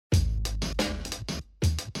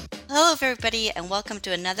Hello, everybody, and welcome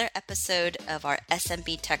to another episode of our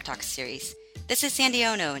SMB Tech Talk series. This is Sandy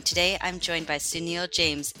Ono, and today I'm joined by Sunil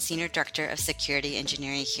James, Senior Director of Security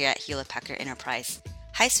Engineering here at Hewlett Packard Enterprise.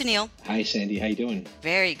 Hi, Sunil. Hi, Sandy. How you doing?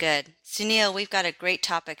 Very good. Sunil, we've got a great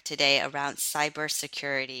topic today around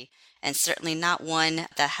cybersecurity, and certainly not one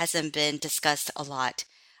that hasn't been discussed a lot.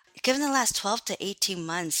 Given the last 12 to 18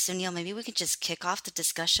 months, Sunil, maybe we can just kick off the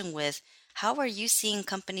discussion with how are you seeing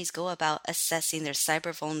companies go about assessing their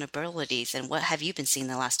cyber vulnerabilities, and what have you been seeing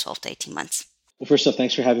in the last 12 to 18 months? Well, first off,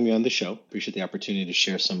 thanks for having me on the show. Appreciate the opportunity to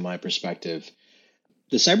share some of my perspective.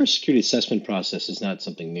 The cybersecurity assessment process is not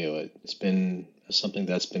something new. It's been something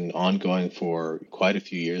that's been ongoing for quite a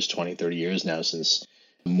few years, 20, 30 years now, since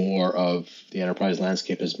more of the enterprise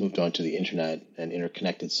landscape has moved on to the internet and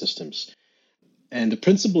interconnected systems. And the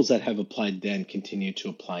principles that have applied then continue to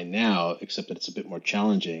apply now, except that it's a bit more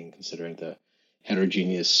challenging considering the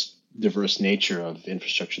heterogeneous, diverse nature of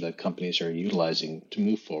infrastructure that companies are utilizing to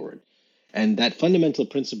move forward. And that fundamental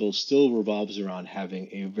principle still revolves around having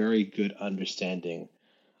a very good understanding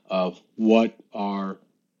of what are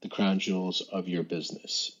the crown jewels of your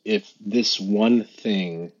business. If this one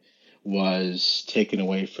thing was taken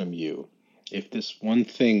away from you, if this one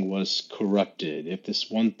thing was corrupted, if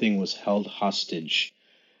this one thing was held hostage,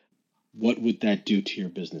 what would that do to your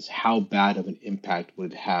business? How bad of an impact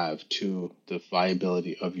would it have to the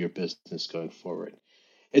viability of your business going forward?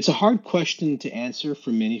 It's a hard question to answer for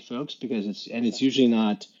many folks because it's usually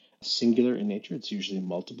not singular in nature. It's usually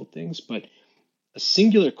multiple things, but a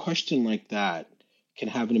singular question like that can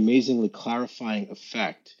have an amazingly clarifying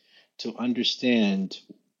effect to understand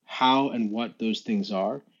how and what those things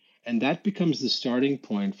are. And that becomes the starting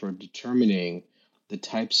point for determining the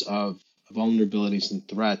types of vulnerabilities and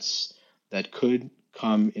threats that could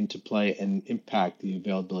come into play and impact the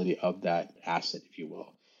availability of that asset, if you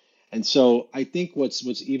will. And so I think what's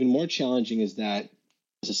even more challenging is that,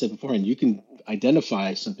 as I said before, and you can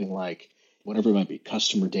identify something like whatever it might be,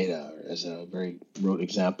 customer data, as a very rote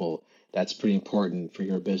example, that's pretty important for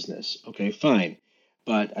your business. Okay, fine.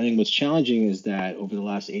 But I think what's challenging is that over the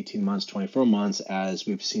last 18 months, 24 months, as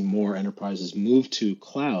we've seen more enterprises move to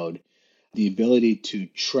cloud, the ability to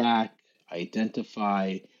track,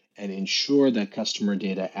 identify, and ensure that customer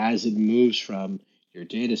data as it moves from your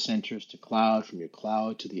data centers to cloud, from your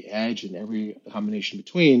cloud to the edge, and every combination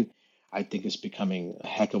between, I think is becoming a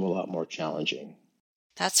heck of a lot more challenging.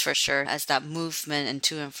 That's for sure. As that movement and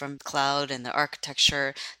to and from cloud and the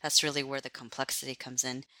architecture, that's really where the complexity comes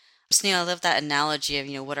in. Sunil, I love that analogy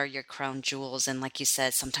of, what are your crown jewels? And like you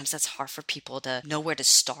said, sometimes that's hard for people to know where to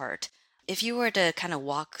start. If you were to kind of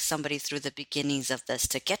walk somebody through the beginnings of this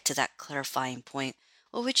to get to that clarifying point,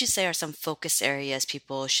 what would you say are some focus areas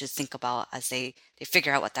people should think about as they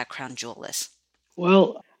figure out what that crown jewel is?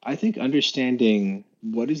 Well, I think understanding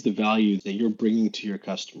what is the value that you're bringing to your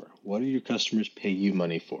customer. What do your customers pay you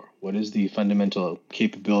money for? What is the fundamental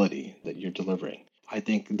capability that you're delivering? I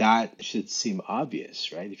think that should seem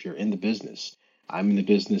obvious, right? If you're in the business, I'm in the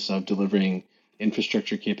business of delivering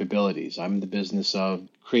infrastructure capabilities. I'm in the business of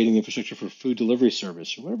creating infrastructure for food delivery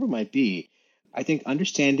service or whatever it might be. I think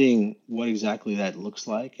understanding what exactly that looks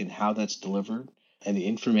like and how that's delivered and the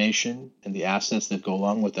information and the assets that go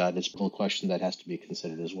along with that is a question that has to be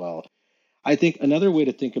considered as well. I think another way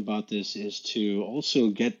to think about this is to also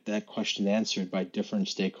get that question answered by different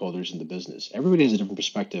stakeholders in the business. Everybody has a different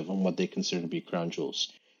perspective on what they consider to be crown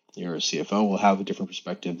jewels. Your CFO will have a different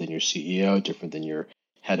perspective than your CEO, different than your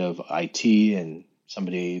head of IT, and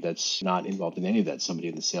somebody that's not involved in any of that, somebody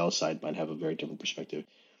in the sales side might have a very different perspective.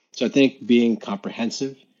 So I think being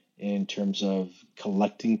comprehensive in terms of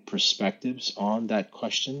collecting perspectives on that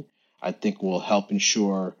question, I think will help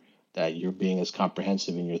ensure that you're being as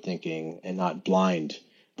comprehensive in your thinking and not blind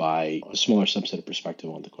by a smaller subset of perspective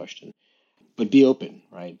on the question. But be open,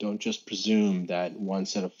 right? Don't just presume that one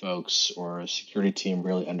set of folks or a security team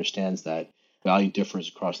really understands that. Value differs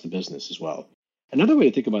across the business as well. Another way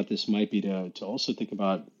to think about this might be to also think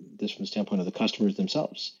about this from the standpoint of the customers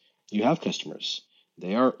themselves. You have customers.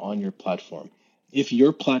 They are on your platform. If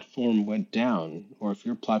your platform went down or if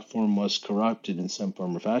your platform was corrupted in some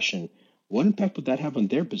form or fashion, what impact would that have on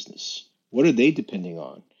their business? What are they depending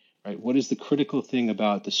on, right? What is the critical thing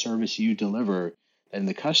about the service you deliver that in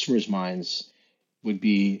the customer's minds would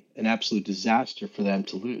be an absolute disaster for them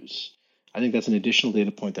to lose? I think that's an additional data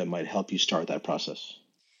point that might help you start that process.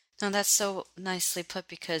 No, that's so nicely put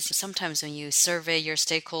because sometimes when you survey your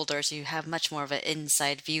stakeholders, you have much more of an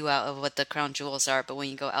inside view out of what the crown jewels are. But when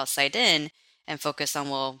you go outside in, and focus on,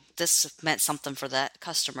 well, this meant something for that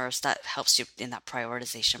customers. That helps you in that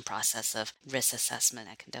prioritization process of risk assessment.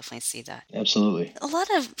 I can definitely see that. Absolutely. A lot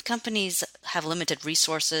of companies have limited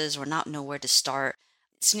resources or not know where to start.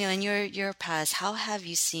 So, in your past, how have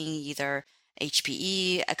you seen either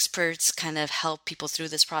HPE experts kind of help people through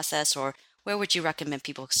this process, or where would you recommend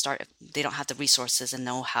people start if they don't have the resources and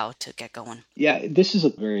know how to get going? Yeah, this is a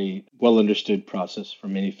very well understood process for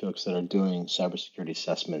many folks that are doing cybersecurity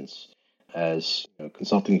assessments as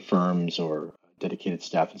consulting firms or dedicated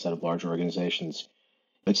staff inside of large organizations.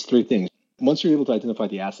 It's three things. Once you're able to identify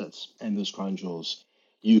the assets and those crown jewels,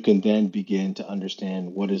 you can then begin to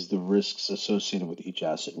understand what is the risks associated with each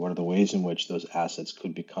asset. What are the ways in which those assets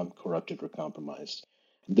could become corrupted or compromised?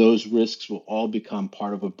 Those risks will all become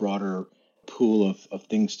part of a broader pool of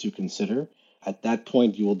things to consider. At that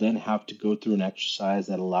point, you will then have to go through an exercise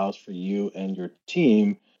that allows for you and your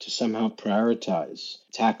team to somehow prioritize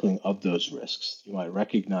tackling of those risks. You might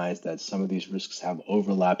recognize that some of these risks have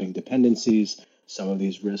overlapping dependencies. Some of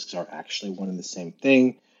these risks are actually one and the same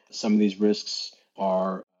thing. Some of these risks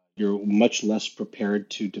are you're much less prepared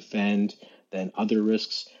to defend than other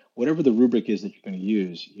risks. Whatever the rubric is that you're going to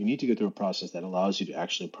use, you need to go through a process that allows you to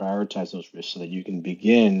actually prioritize those risks so that you can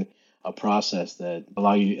begin a process that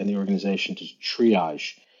allow you and the organization to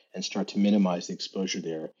triage and start to minimize the exposure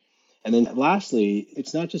there. And then lastly,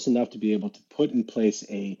 it's not just enough to be able to put in place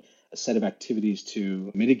a set of activities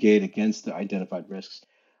to mitigate against the identified risks,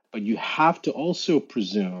 but you have to also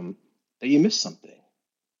presume that you missed something,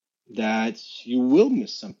 that you will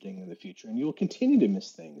miss something in the future and you will continue to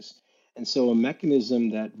miss things. And so, a mechanism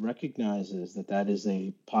that recognizes that that is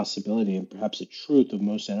a possibility and perhaps a truth of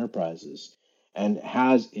most enterprises and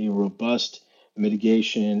has a robust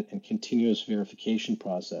mitigation and continuous verification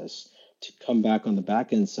process to come back on the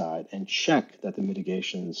back end side and check that the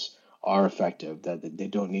mitigations are effective, that they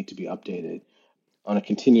don't need to be updated on a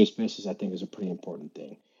continuous basis, I think is a pretty important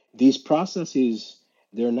thing. These processes,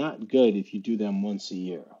 they're not good if you do them once a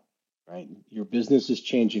year, right? Your business is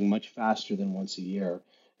changing much faster than once a year.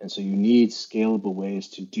 And so you need scalable ways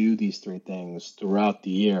to do these three things throughout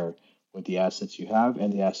the year with the assets you have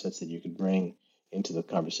and the assets that you could bring into the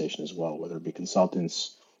conversation as well, whether it be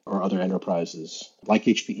consultants or other enterprises like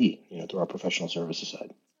HPE, through our professional services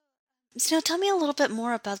side. So tell me a little bit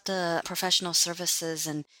more about the professional services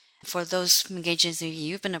and for those engagements that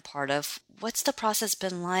you've been a part of, what's the process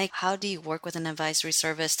been like? How do you work with an advisory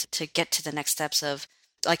service to get to the next steps of,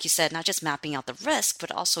 like you said, not just mapping out the risk,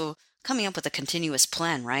 but also coming up with a continuous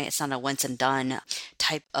plan, right? It's not a once and done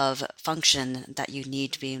type of function that you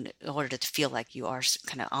need to be in order to feel like you are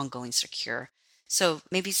kind of ongoing secure. So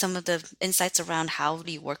maybe some of the insights around how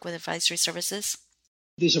do you work with advisory services?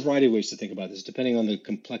 There's a variety of ways to think about this, depending on the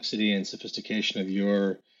complexity and sophistication of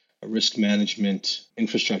your risk management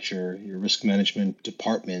infrastructure, your risk management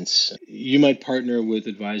departments. You might partner with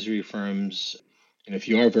advisory firms, and if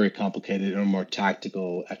you are very complicated or more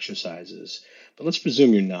tactical exercises. But let's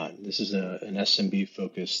presume you're not. This is an SMB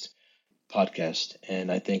focused podcast,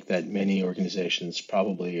 and I think that many organizations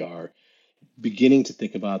probably are beginning to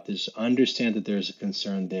think about this, understand that there's a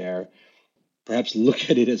concern there, perhaps look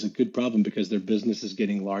at it as a good problem because their business is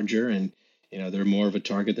getting larger and they're more of a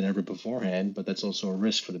target than ever beforehand, but that's also a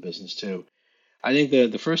risk for the business too. I think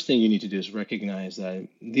the first thing you need to do is recognize that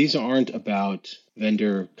these aren't about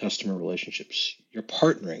vendor customer relationships. You're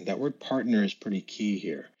partnering. That word partner is pretty key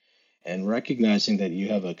here. And recognizing that you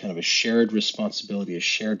have a kind of a shared responsibility, a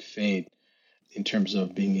shared fate in terms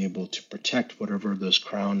of being able to protect whatever those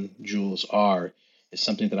crown jewels are is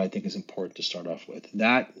something that I think is important to start off with.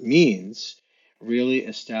 That means really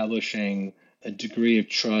establishing a degree of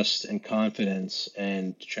trust and confidence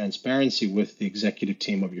and transparency with the executive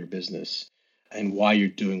team of your business and why you're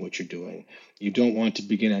doing what you're doing. You don't want to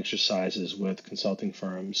begin exercises with consulting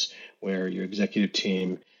firms where your executive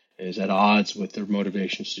team is at odds with their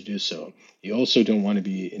motivations to do so. You also don't want to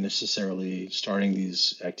be necessarily starting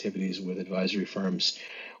these activities with advisory firms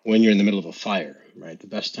when you're in the middle of a fire, right? The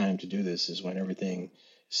best time to do this is when everything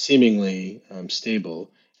seemingly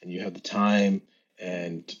stable and you have the time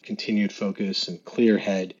and continued focus and clear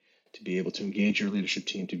head to be able to engage your leadership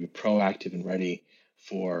team to be proactive and ready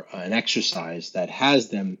for an exercise that has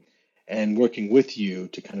them and working with you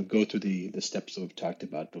to kind of go through the steps that we've talked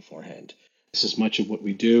about beforehand. This is much of what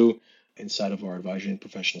we do inside of our advisory and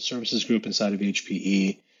professional services group inside of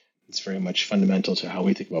HPE. It's very much fundamental to how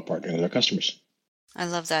we think about partnering with our customers. I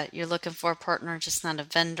love that. You're looking for a partner, just not a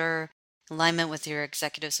vendor. Alignment with your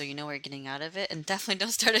executive so you know what you're getting out of it. And definitely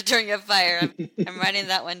don't start it during a fire. I'm writing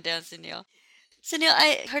that one down, Sunil. So, Neil,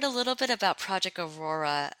 I heard a little bit about Project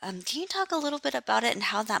Aurora. Can you talk a little bit about it and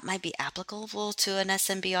how that might be applicable to an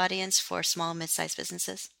SMB audience for small and mid-sized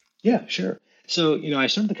businesses? Yeah, sure. So, I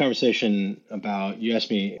started the conversation about, you asked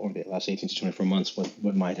me over the last 18 to 24 months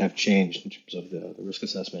what might have changed in terms of the risk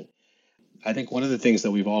assessment. I think one of the things that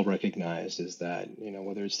we've all recognized is that,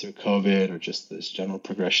 whether it's through COVID or just this general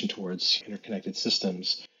progression towards interconnected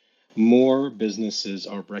systems, more businesses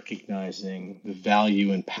are recognizing the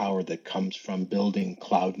value and power that comes from building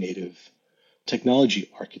cloud native technology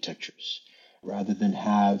architectures rather than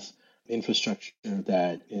have infrastructure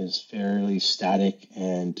that is fairly static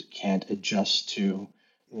and can't adjust to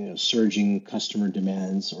surging customer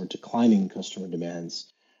demands or declining customer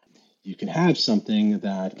demands. You can have something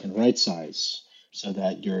that can right size so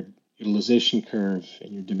that your utilization curve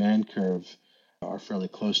and your demand curve are fairly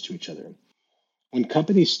close to each other. When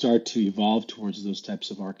companies start to evolve towards those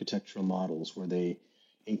types of architectural models where they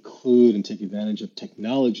include and take advantage of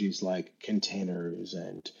technologies like containers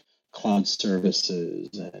and cloud services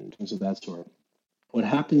and things of that sort, what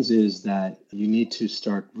happens is that you need to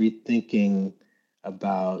start rethinking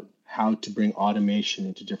about how to bring automation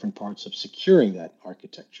into different parts of securing that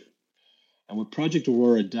architecture. And what Project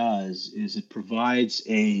Aurora does is it provides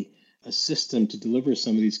a system to deliver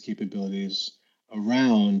some of these capabilities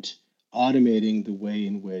around automating the way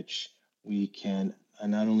in which we can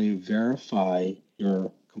not only verify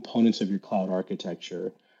your components of your cloud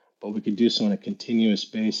architecture, but we can do so on a continuous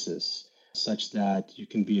basis such that you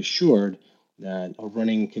can be assured that a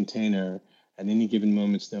running container at any given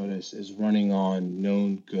moment's notice is running on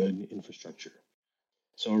known good infrastructure.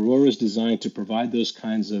 So Aurora is designed to provide those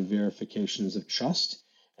kinds of verifications of trust,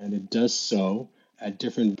 and it does so at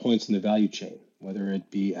different points in the value chain, whether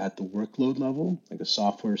it be at the workload level, like a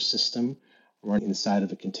software system running inside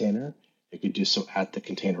of a container. It could do so at the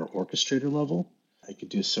container orchestrator level. It could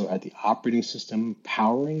do so at the operating system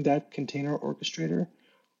powering that container orchestrator,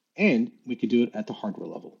 and we could do it at the hardware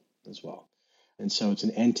level as well. And so it's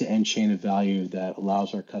an end-to-end chain of value that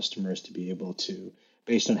allows our customers to be able to,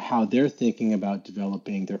 based on how they're thinking about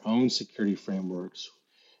developing their own security frameworks,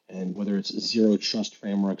 and whether it's zero trust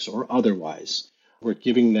frameworks or otherwise, we're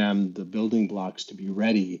giving them the building blocks to be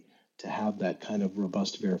ready to have that kind of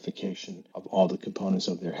robust verification of all the components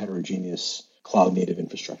of their heterogeneous cloud native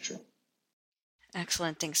infrastructure.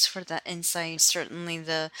 Excellent. Thanks for that insight. Certainly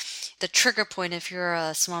the trigger point if you're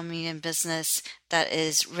a small medium business that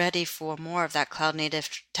is ready for more of that cloud native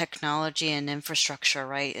technology and infrastructure,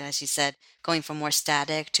 right? As you said, going from more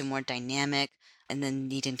static to more dynamic and then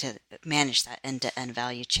needing to manage that end-to-end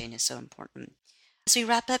value chain is so important. As we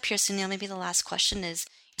wrap up here, Sunil, maybe the last question is,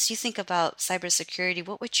 as you think about cybersecurity,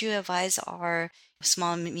 what would you advise our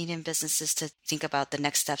small and medium businesses to think about the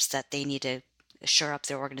next steps that they need to shore up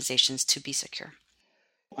their organizations to be secure?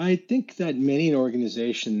 I think that many an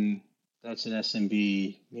organization that's an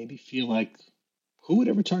SMB maybe feel like, who would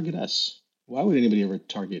ever target us? Why would anybody ever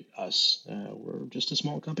target us? We're just a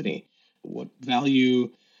small company. What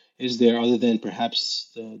value is there other than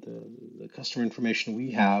perhaps the customer information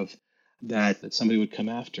we have that somebody would come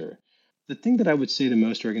after? The thing that I would say to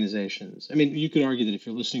most organizations, I mean, you could argue that if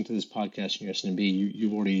you're listening to this podcast and you're SMB,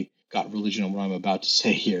 you've already got religion on what I'm about to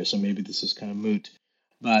say here, so maybe this is kind of moot.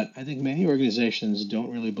 But I think many organizations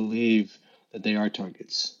don't really believe that they are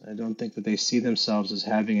targets. I don't think that they see themselves as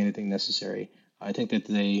having anything necessary. I think that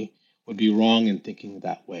they would be wrong in thinking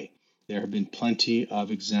that way. There have been plenty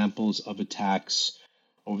of examples of attacks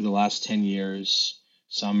over the last 10 years,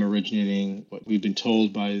 some originating what we've been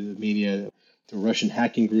told by the media through Russian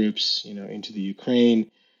hacking groups, into the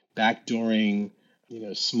Ukraine, backdooring,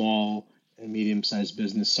 small and medium-sized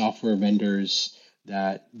business software vendors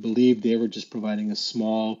that believed they were just providing a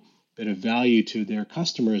small bit of value to their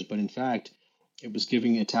customers, but in fact, it was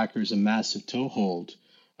giving attackers a massive toehold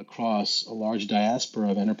across a large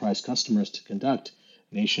diaspora of enterprise customers to conduct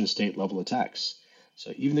nation-state level attacks.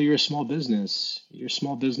 So even though you're a small business, your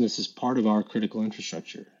small business is part of our critical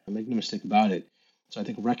infrastructure. Make no mistake about it. So I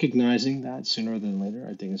think recognizing that sooner than later,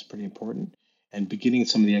 I think is pretty important. And beginning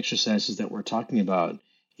some of the exercises that we're talking about,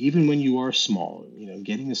 even when you are small,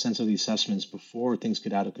 getting a sense of the assessments before things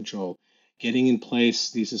get out of control, getting in place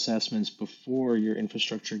these assessments before your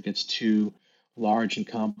infrastructure gets too large and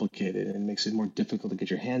complicated and makes it more difficult to get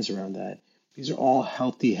your hands around that. These are all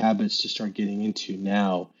healthy habits to start getting into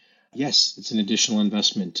now. Yes, it's an additional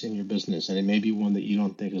investment in your business, and it may be one that you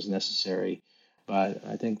don't think is necessary. But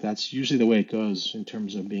I think that's usually the way it goes in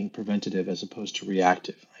terms of being preventative as opposed to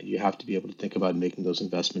reactive. You have to be able to think about making those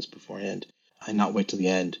investments beforehand and not wait till the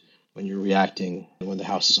end when you're reacting and when the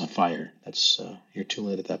house is on fire. That's you're too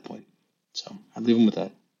late at that point. So I'd leave them with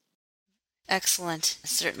that. Excellent.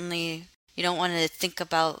 Certainly, you don't want to think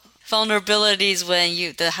about vulnerabilities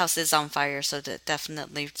when the house is on fire. So that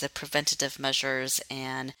definitely the preventative measures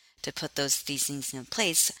and to put these things in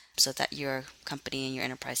place so that your company and your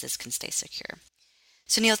enterprises can stay secure.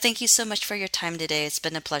 So Neil, thank you so much for your time today. It's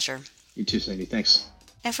been a pleasure. You too, Sandy. Thanks.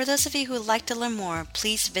 And for those of you who would like to learn more,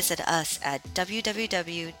 please visit us at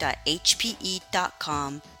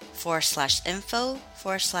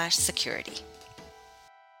www.hpe.com/info/security.